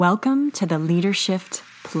Welcome to the Leadership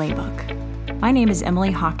Playbook. My name is Emily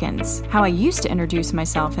Hawkins. How I used to introduce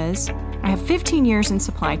myself is, I have 15 years in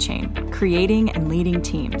supply chain, creating and leading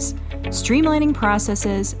teams, streamlining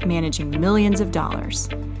processes, managing millions of dollars.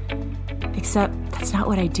 Except that's not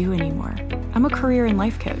what I do anymore. I'm a career and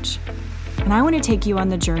life coach. And I want to take you on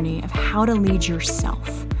the journey of how to lead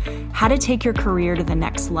yourself, how to take your career to the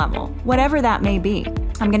next level, whatever that may be.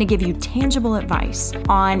 I'm going to give you tangible advice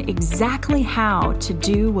on exactly how to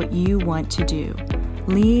do what you want to do.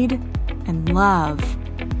 Lead and love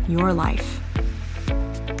your life.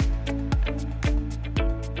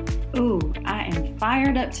 Ooh, I am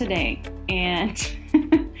fired up today. And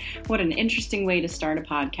what an interesting way to start a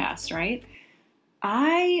podcast, right?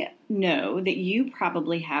 I know that you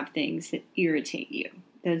probably have things that irritate you.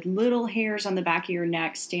 Those little hairs on the back of your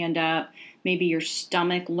neck stand up. Maybe your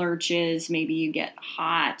stomach lurches. Maybe you get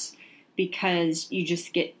hot because you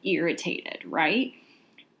just get irritated, right?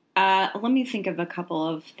 Let me think of a couple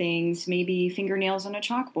of things. Maybe fingernails on a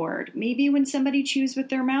chalkboard. Maybe when somebody chews with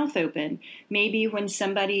their mouth open. Maybe when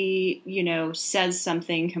somebody, says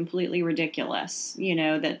something completely ridiculous,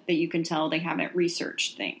 that you can tell they haven't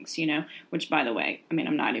researched things, which, by the way,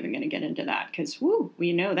 I'm not even going to get into that because,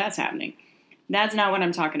 we know that's happening. That's not what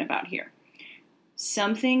I'm talking about here.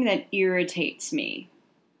 Something that irritates me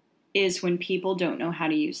is when people don't know how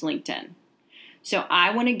to use LinkedIn. So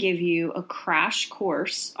I want to give you a crash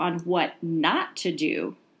course on what not to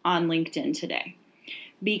do on LinkedIn today.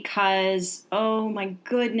 Because, oh my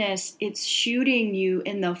goodness, it's shooting you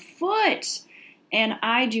in the foot. And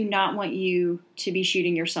I do not want you to be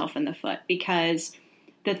shooting yourself in the foot because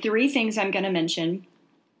the three things I'm going to mention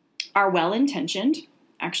are well-intentioned.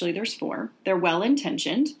 Actually, there's four. They're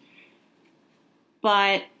well-intentioned,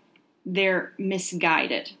 but they're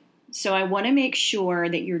misguided. So I want to make sure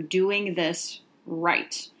that you're doing this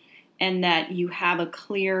right and that you have a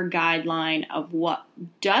clear guideline of what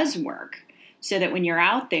does work so that when you're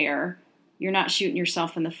out there, you're not shooting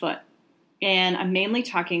yourself in the foot. And I'm mainly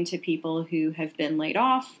talking to people who have been laid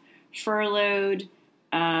off, furloughed,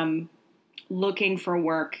 looking for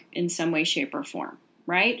work in some way, shape, or form,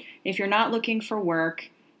 right? If you're not looking for work,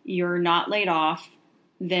 you're not laid off,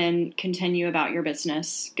 then continue about your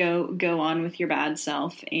business. Go on with your bad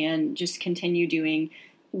self and just continue doing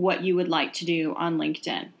what you would like to do on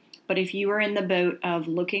LinkedIn. But if you are in the boat of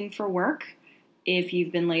looking for work, if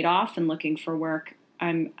you've been laid off and looking for work,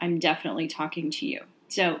 I'm definitely talking to you.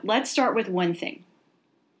 So let's start with one thing.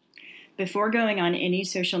 Before going on any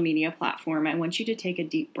social media platform, I want you to take a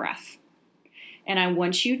deep breath. And I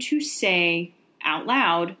want you to say out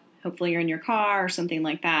loud, hopefully you're in your car or something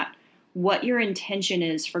like that, what your intention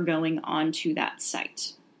is for going onto that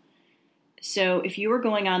site. So if you were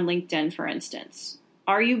going on LinkedIn, for instance,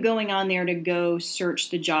 are you going on there to go search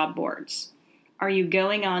the job boards? Are you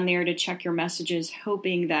going on there to check your messages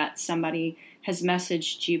hoping that somebody has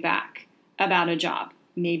messaged you back about a job?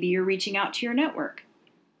 Maybe you're reaching out to your network.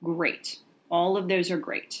 Great. All of those are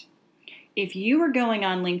great. If you are going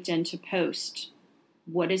on LinkedIn to post,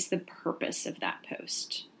 what is the purpose of that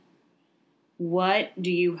post? What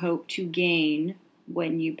do you hope to gain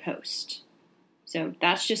when you post? So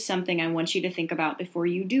that's just something I want you to think about before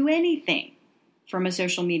you do anything from a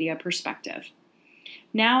social media perspective.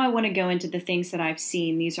 Now I want to go into the things that I've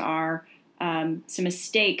seen. These are some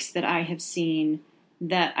mistakes that I have seen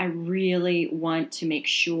that I really want to make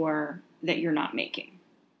sure that you're not making.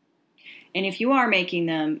 And if you are making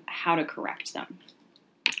them, how to correct them.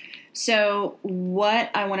 So what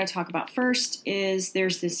I want to talk about first is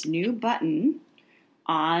there's this new button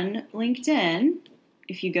on LinkedIn.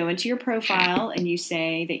 If you go into your profile and you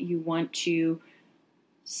say that you want to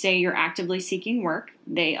say you're actively seeking work,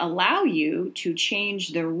 they allow you to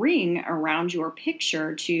change the ring around your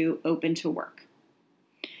picture to open to work.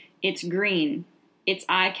 It's green. It's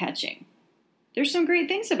eye-catching. There's some great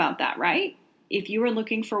things about that, right? If you are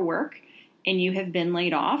looking for work and you have been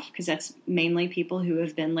laid off, because that's mainly people who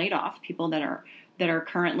have been laid off, people that are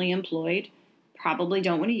currently employed probably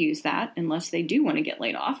don't want to use that unless they do want to get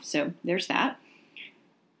laid off. So there's that.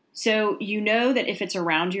 So you know that if it's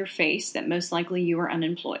around your face, that most likely you are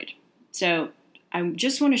unemployed. So I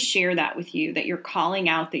just want to share that with you, that you're calling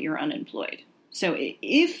out that you're unemployed. So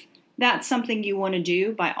if that's something you want to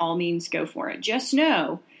do, by all means, go for it. Just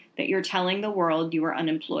know that you're telling the world you are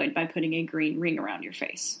unemployed by putting a green ring around your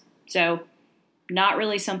face. So not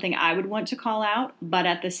really something I would want to call out, but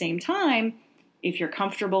at the same time, if you're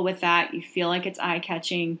comfortable with that, you feel like it's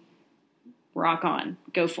eye-catching, rock on,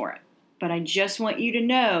 go for it. But I just want you to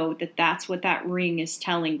know that that's what that ring is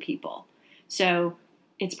telling people. So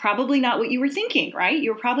it's probably not what you were thinking, right?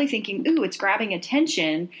 You were probably thinking, ooh, it's grabbing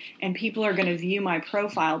attention and people are going to view my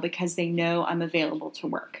profile because they know I'm available to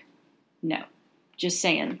work. No, just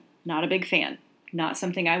saying, not a big fan, not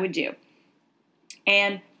something I would do.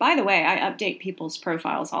 And by the way, I update people's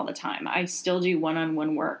profiles all the time. I still do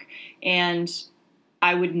one-on-one work, and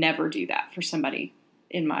I would never do that for somebody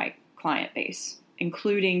in my client base,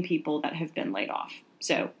 including people that have been laid off.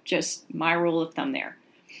 So just my rule of thumb there.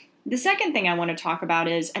 The second thing I want to talk about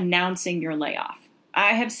is announcing your layoff.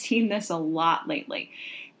 I have seen this a lot lately,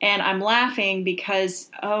 and I'm laughing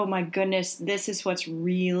because, oh my goodness, this is what's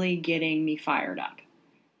really getting me fired up.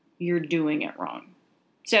 You're doing it wrong.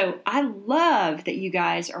 So I love that you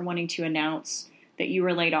guys are wanting to announce that you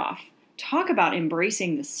were laid off. Talk about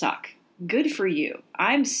embracing the suck. Good for you.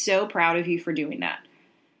 I'm so proud of you for doing that.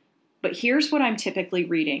 But here's what I'm typically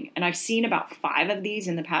reading. And I've seen about 5 of these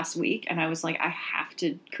in the past week. And I was like, I have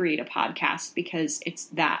to create a podcast because it's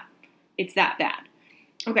that bad.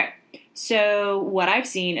 Okay. So what I've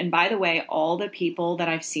seen, and by the way, all the people that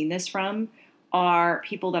I've seen this from are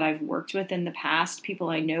people that I've worked with in the past, people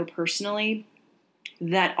I know personally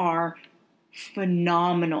that are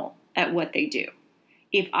phenomenal at what they do.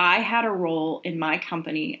 If I had a role in my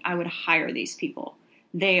company, I would hire these people.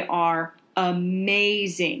 They are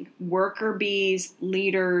amazing worker bees,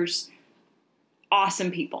 leaders, awesome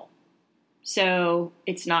people. So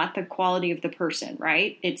it's not the quality of the person,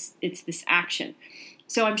 right? It's this action.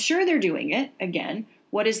 So I'm sure they're doing it. Again,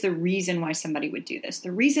 what is the reason why somebody would do this?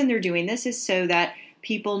 The reason they're doing this is so that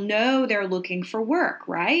people know they're looking for work,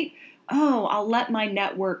 right? Oh, I'll let my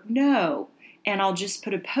network know, and I'll just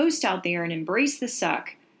put a post out there and embrace the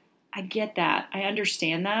suck. I get that. I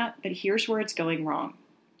understand that, but here's where it's going wrong.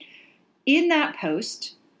 In that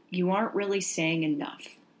post, you aren't really saying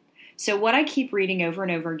enough. So what I keep reading over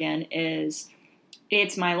and over again is,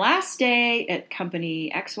 it's my last day at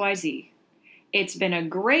company XYZ. It's been a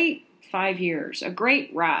great 5 years, a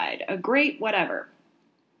great ride, a great whatever.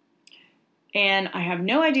 And I have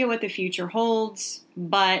no idea what the future holds,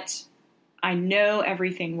 but I know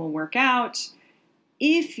everything will work out.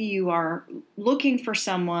 If you are looking for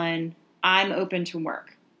someone, I'm open to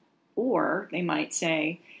work. Or they might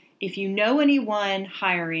say, if you know anyone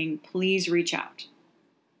hiring, please reach out.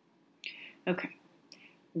 Okay.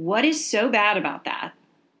 What is so bad about that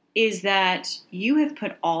is that you have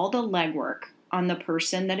put all the legwork on the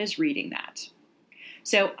person that is reading that.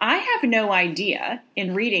 So I have no idea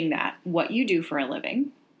in reading that what you do for a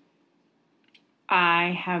living.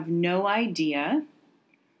 I have no idea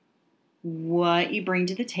what you bring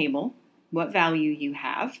to the table, what value you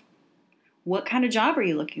have, what kind of job are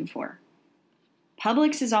you looking for.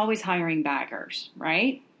 Publix is always hiring baggers,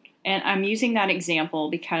 right? And I'm using that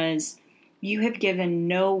example because you have given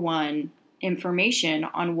no one information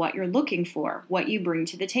on what you're looking for, what you bring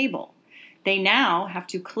to the table. They now have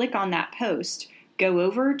to click on that post, go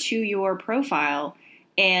over to your profile,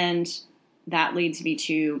 and that leads me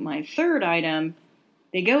to my third item.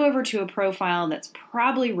 They go over to a profile that's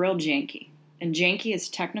probably real janky. And janky is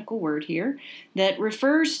a technical word here that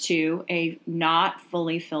refers to a not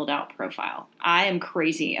fully filled out profile. I am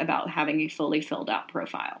crazy about having a fully filled out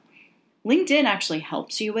profile. LinkedIn actually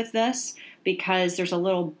helps you with this because there's a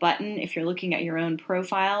little button, if you're looking at your own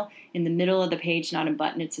profile, in the middle of the page, not a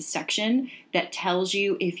button, it's a section that tells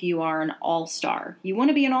you if you are an all-star. You want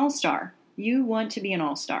to be an all-star. You want to be an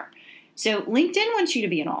all-star. So LinkedIn wants you to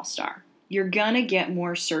be an all-star. You're going to get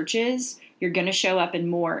more searches. You're going to show up in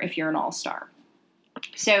more if you're an all-star.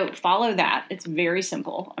 So follow that. It's very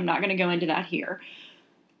simple. I'm not going to go into that here.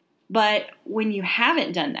 But when you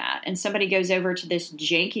haven't done that and somebody goes over to this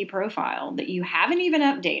janky profile that you haven't even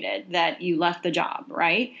updated, that you left the job,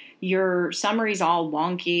 right? Your summary's all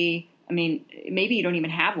wonky. I mean, maybe you don't even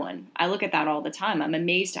have one. I look at that all the time. I'm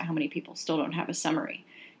amazed at how many people still don't have a summary.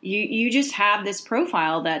 You just have this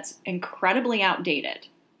profile that's incredibly outdated.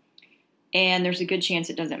 And there's a good chance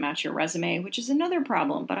it doesn't match your resume, which is another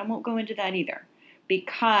problem, but I won't go into that either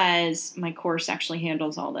because my course actually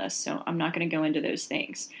handles all this, so I'm not going to go into those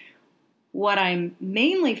things. What I'm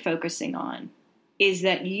mainly focusing on is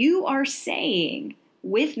that you are saying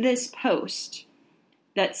with this post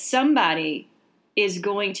that somebody is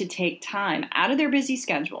going to take time out of their busy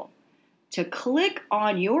schedule to click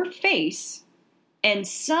on your face and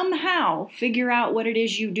somehow figure out what it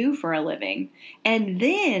is you do for a living and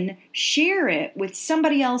then share it with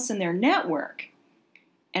somebody else in their network.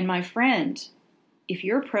 And my friend, if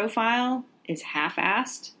your profile is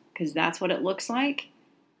half-assed, because that's what it looks like,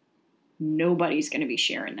 nobody's going to be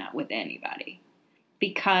sharing that with anybody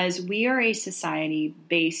because we are a society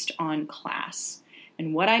based on class.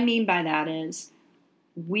 And what I mean by that is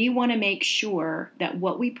We want to make sure that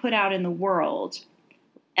what we put out in the world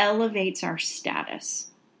elevates our status.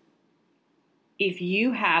 If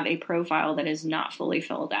you have a profile that is not fully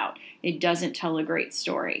filled out, it doesn't tell a great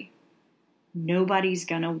story, nobody's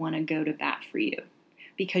going to want to go to bat for you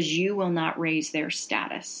because you will not raise their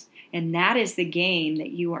status. And that is the game that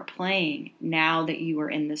you are playing now that you are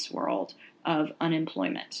in this world of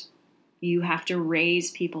unemployment. You have to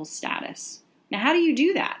raise people's status. Now, how do you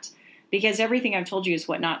do that? Because everything I've told you is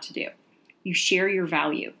what not to do. You share your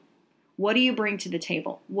value. What do you bring to the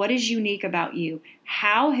table? What is unique about you?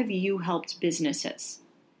 How have you helped businesses?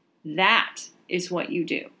 That is what you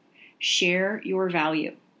do. Share your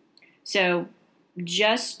value. So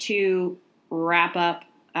just to wrap up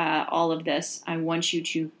all of this, I want you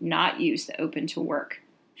to not use the open to work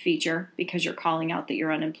feature because you're calling out that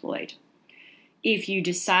you're unemployed. If you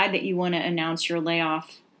decide that you want to announce your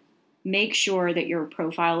layoff, make sure that your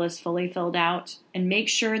profile is fully filled out and make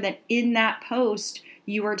sure that in that post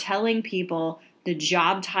you are telling people the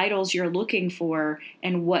job titles you're looking for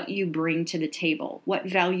and what you bring to the table, what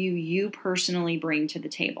value you personally bring to the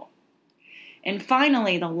table. And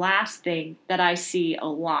finally, the last thing that I see a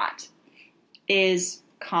lot is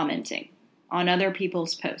commenting on other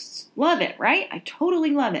people's posts. Love it, right? I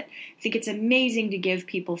totally love it. I think it's amazing to give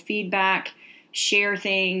people feedback, share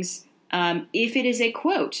things. If it is a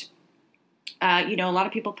quote, a lot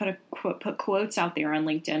of people put quotes out there on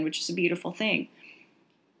LinkedIn, which is a beautiful thing.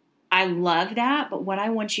 I love that, but what I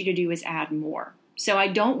want you to do is add more. So I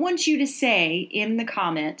don't want you to say in the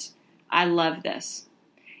comment, I love this.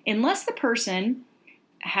 Unless the person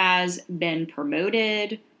has been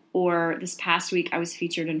promoted, or this past week I was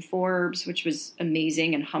featured in Forbes, which was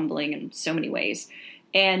amazing and humbling in so many ways.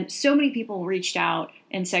 And so many people reached out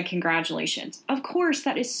and said, congratulations. Of course,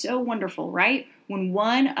 that is so wonderful, right? When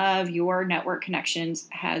one of your network connections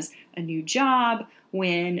has a new job,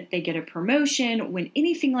 when they get a promotion, when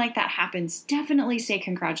anything like that happens, definitely say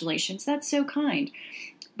congratulations. That's so kind.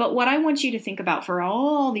 But what I want you to think about for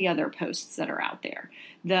all the other posts that are out there,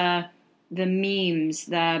 the memes,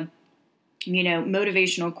 the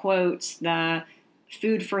motivational quotes, the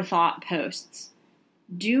food for thought posts,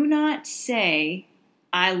 do not say,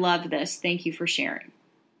 I love this, thank you for sharing.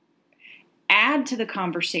 Add to the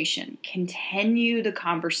conversation. Continue the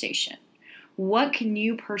conversation. What can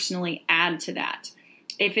you personally add to that?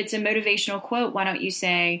 If it's a motivational quote, why don't you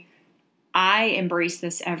say, I embrace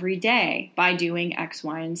this every day by doing X,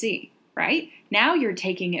 Y, and Z, right? Now you're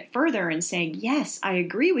taking it further and saying, yes, I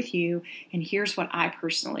agree with you, and here's what I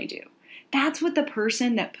personally do. That's what the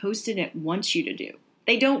person that posted it wants you to do.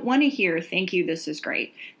 They don't want to hear, thank you, this is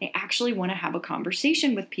great. They actually want to have a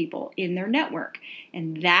conversation with people in their network,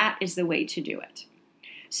 and that is the way to do it.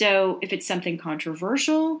 So if it's something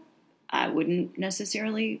controversial, I wouldn't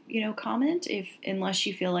necessarily, comment unless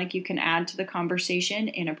you feel like you can add to the conversation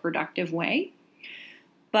in a productive way.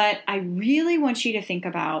 But I really want you to think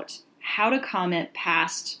about how to comment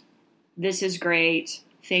past, this is great,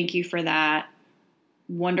 thank you for that,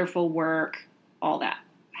 wonderful work, all that.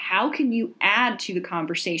 How can you add to the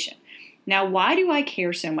conversation? Now, why do I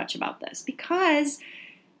care so much about this? Because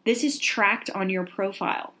this is tracked on your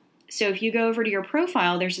profile. So if you go over to your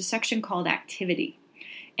profile, there's a section called activity.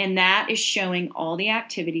 And that is showing all the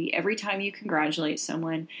activity every time you congratulate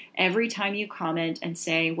someone, every time you comment and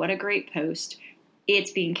say, what a great post,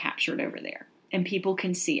 it's being captured over there. And people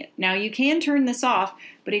can see it. Now, you can turn this off,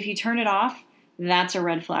 but if you turn it off, that's a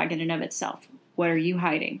red flag in and of itself. What are you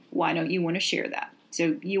hiding? Why don't you want to share that?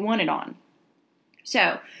 So you want it on.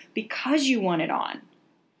 So because you want it on,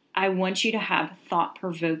 I want you to have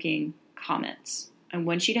thought-provoking comments. I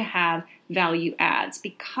want you to have value adds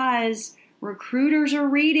because recruiters are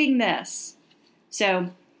reading this.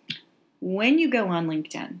 So when you go on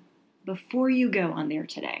LinkedIn, before you go on there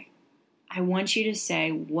today, I want you to say,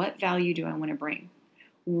 what value do I want to bring?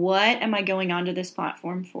 What am I going onto this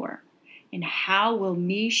platform for? And how will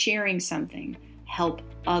me sharing something help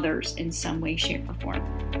others in some way, shape, or form?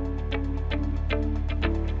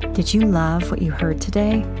 Did you love what you heard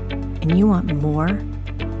today and you want more?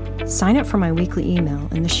 Sign up for my weekly email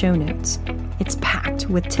in the show notes. It's packed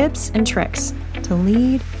with tips and tricks to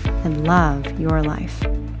lead and love your life.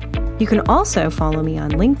 You can also follow me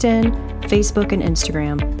on LinkedIn, Facebook, and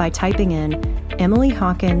Instagram by typing in Emily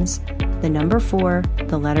Hawkins, the number 4,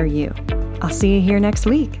 the letter U. I'll see you here next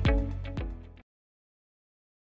week.